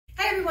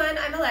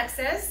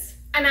Alexis.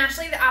 I'm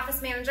Ashley, the office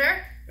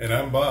manager. And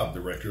I'm Bob, the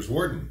rector's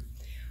warden.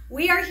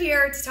 We are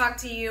here to talk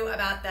to you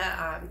about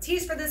the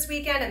teas for this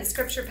weekend and the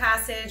scripture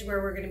passage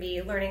where we're going to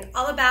be learning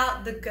all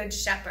about the Good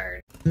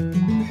Shepherd.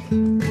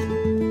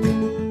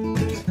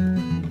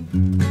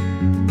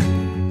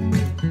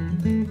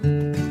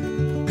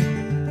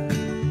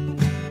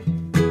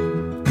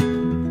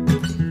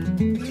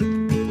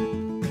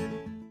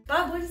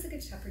 Bob, what is the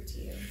Good Shepherd to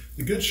you?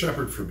 The Good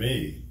Shepherd for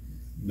me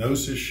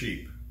knows his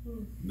sheep,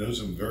 knows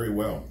them very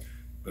well.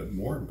 But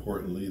more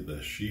importantly,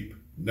 the sheep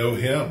know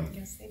him.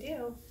 Yes, they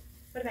do.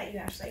 What about you,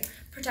 Ashley?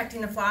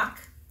 Protecting the flock.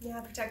 Yeah,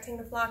 protecting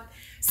the flock.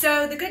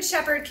 So the Good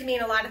Shepherd can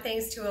mean a lot of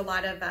things to a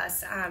lot of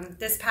us.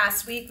 This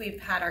past week,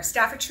 we've had our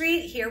staff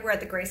retreat. Here we're at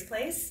the Grace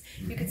Place.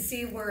 You can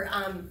see we're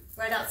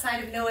right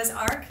outside of Noah's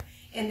Ark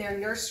in their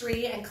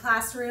nursery and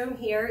classroom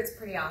here. It's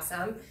pretty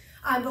awesome.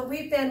 But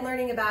we've been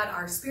learning about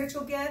our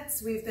spiritual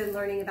gifts. We've been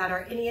learning about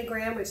our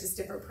Enneagram, which is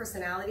different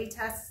personality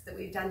tests that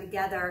we've done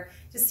together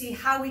to see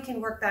how we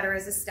can work better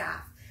as a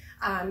staff.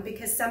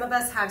 Because some of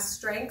us have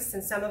strengths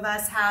and some of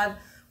us have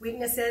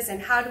weaknesses,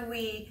 and how do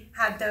we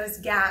have those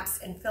gaps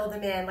and fill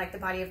them in like the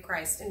body of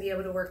Christ and be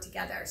able to work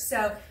together?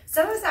 So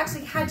some of us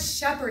actually had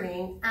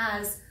shepherding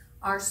as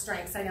our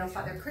strengths. I know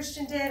Father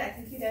Christian did. I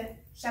think you did.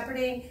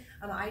 Shepherding.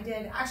 I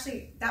did.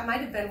 Actually, that might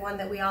have been one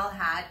that we all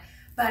had.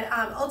 But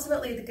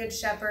ultimately, the Good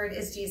Shepherd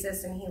is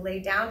Jesus, and he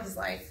laid down his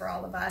life for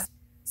all of us.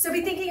 So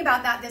be thinking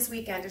about that this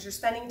weekend as you're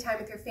spending time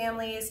with your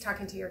families,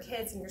 talking to your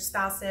kids and your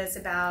spouses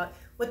about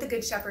what the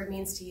Good Shepherd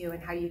means to you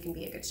and how you can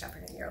be a good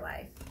shepherd in your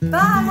life. Bye!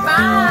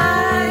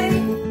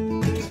 Bye!